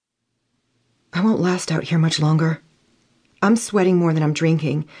I won't last out here much longer. I'm sweating more than I'm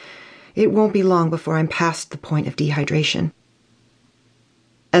drinking. It won't be long before I'm past the point of dehydration.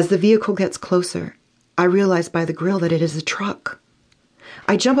 As the vehicle gets closer, I realize by the grill that it is a truck.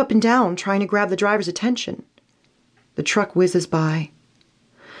 I jump up and down, trying to grab the driver's attention. The truck whizzes by.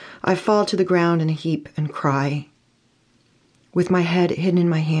 I fall to the ground in a heap and cry. With my head hidden in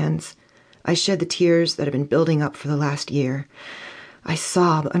my hands, I shed the tears that have been building up for the last year. I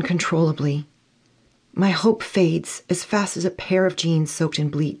sob uncontrollably. My hope fades as fast as a pair of jeans soaked in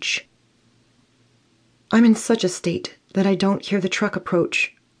bleach. I'm in such a state that I don't hear the truck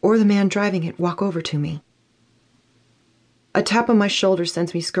approach or the man driving it walk over to me. A tap on my shoulder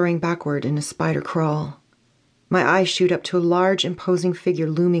sends me scurrying backward in a spider crawl. My eyes shoot up to a large, imposing figure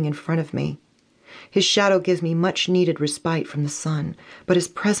looming in front of me. His shadow gives me much-needed respite from the sun, but his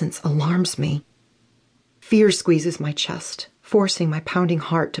presence alarms me. Fear squeezes my chest, forcing my pounding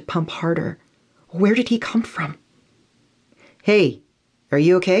heart to pump harder. Where did he come from? Hey, are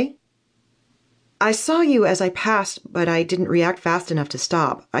you okay? I saw you as I passed, but I didn't react fast enough to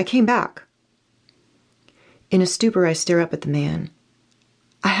stop. I came back. In a stupor, I stare up at the man.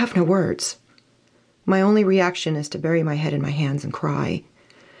 I have no words. My only reaction is to bury my head in my hands and cry.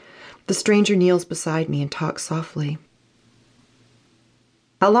 The stranger kneels beside me and talks softly.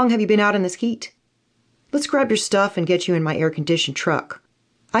 How long have you been out in this heat? Let's grab your stuff and get you in my air-conditioned truck.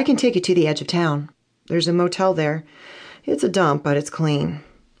 I can take you to the edge of town. There's a motel there. It's a dump, but it's clean.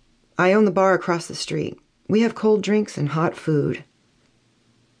 I own the bar across the street. We have cold drinks and hot food.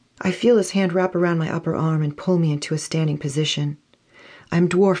 I feel his hand wrap around my upper arm and pull me into a standing position. I'm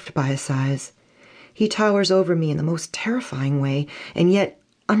dwarfed by his size. He towers over me in the most terrifying way, and yet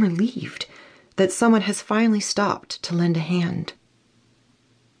I'm relieved that someone has finally stopped to lend a hand.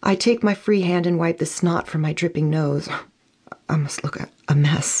 I take my free hand and wipe the snot from my dripping nose. I must look a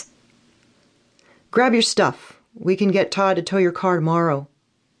mess. Grab your stuff. We can get Todd to tow your car tomorrow.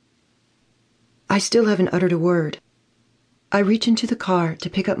 I still haven't uttered a word. I reach into the car to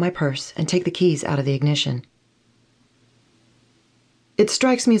pick up my purse and take the keys out of the ignition. It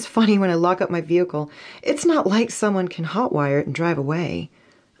strikes me as funny when I lock up my vehicle. It's not like someone can hotwire it and drive away.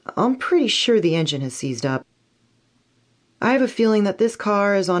 I'm pretty sure the engine has seized up. I have a feeling that this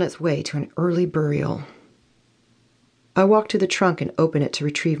car is on its way to an early burial. I walk to the trunk and open it to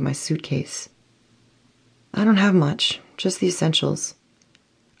retrieve my suitcase. I don't have much, just the essentials.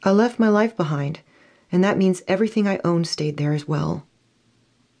 I left my life behind, and that means everything I owned stayed there as well.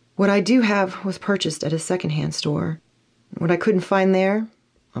 What I do have was purchased at a secondhand store. What I couldn't find there,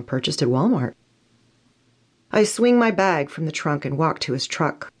 I purchased at Walmart. I swing my bag from the trunk and walk to his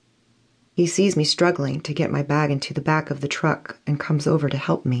truck. He sees me struggling to get my bag into the back of the truck and comes over to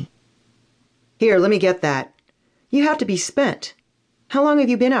help me. Here, let me get that. You have to be spent. How long have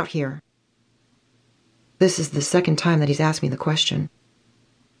you been out here? This is the second time that he's asked me the question.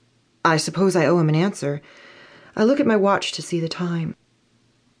 I suppose I owe him an answer. I look at my watch to see the time.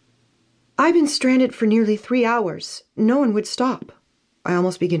 I've been stranded for nearly 3 hours. No one would stop. I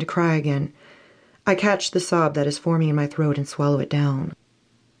almost begin to cry again. I catch the sob that is forming in my throat and swallow it down.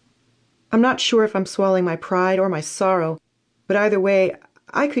 I'm not sure if I'm swallowing my pride or my sorrow, but either way,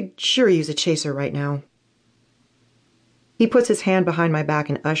 I could sure use a chaser right now. He puts his hand behind my back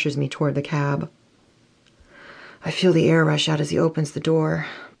and ushers me toward the cab. I feel the air rush out as he opens the door.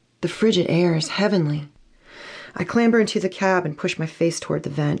 The frigid air is heavenly. I clamber into the cab and push my face toward the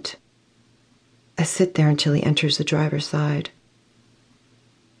vent. I sit there until he enters the driver's side.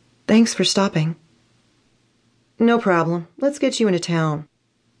 Thanks for stopping. No problem. Let's get you into town.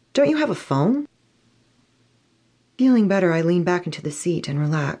 Don't you have a phone? Feeling better, I lean back into the seat and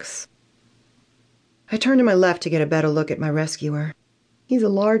relax. I turn to my left to get a better look at my rescuer. He's a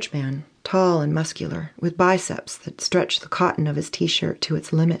large man, tall and muscular, with biceps that stretch the cotton of his t-shirt to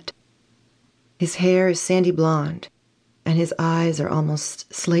its limit. His hair is sandy blonde, and his eyes are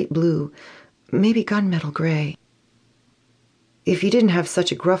almost slate blue, maybe gunmetal gray. If he didn't have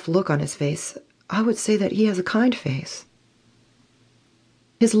such a gruff look on his face, I would say that he has a kind face.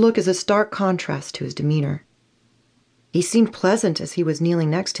 His look is a stark contrast to his demeanor. He seemed pleasant as he was kneeling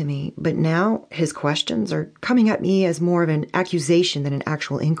next to me, but now his questions are coming at me as more of an accusation than an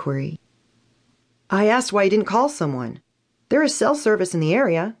actual inquiry. I asked why he didn't call someone. There is cell service in the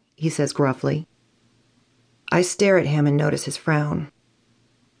area, he says gruffly. I stare at him and notice his frown.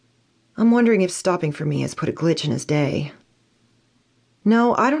 I'm wondering if stopping for me has put a glitch in his day.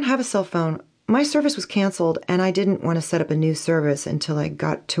 No, I don't have a cell phone. My service was canceled, and I didn't want to set up a new service until I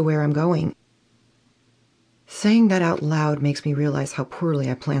got to where I'm going. Saying that out loud makes me realize how poorly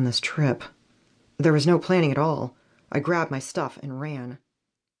I planned this trip. There was no planning at all. I grabbed my stuff and ran.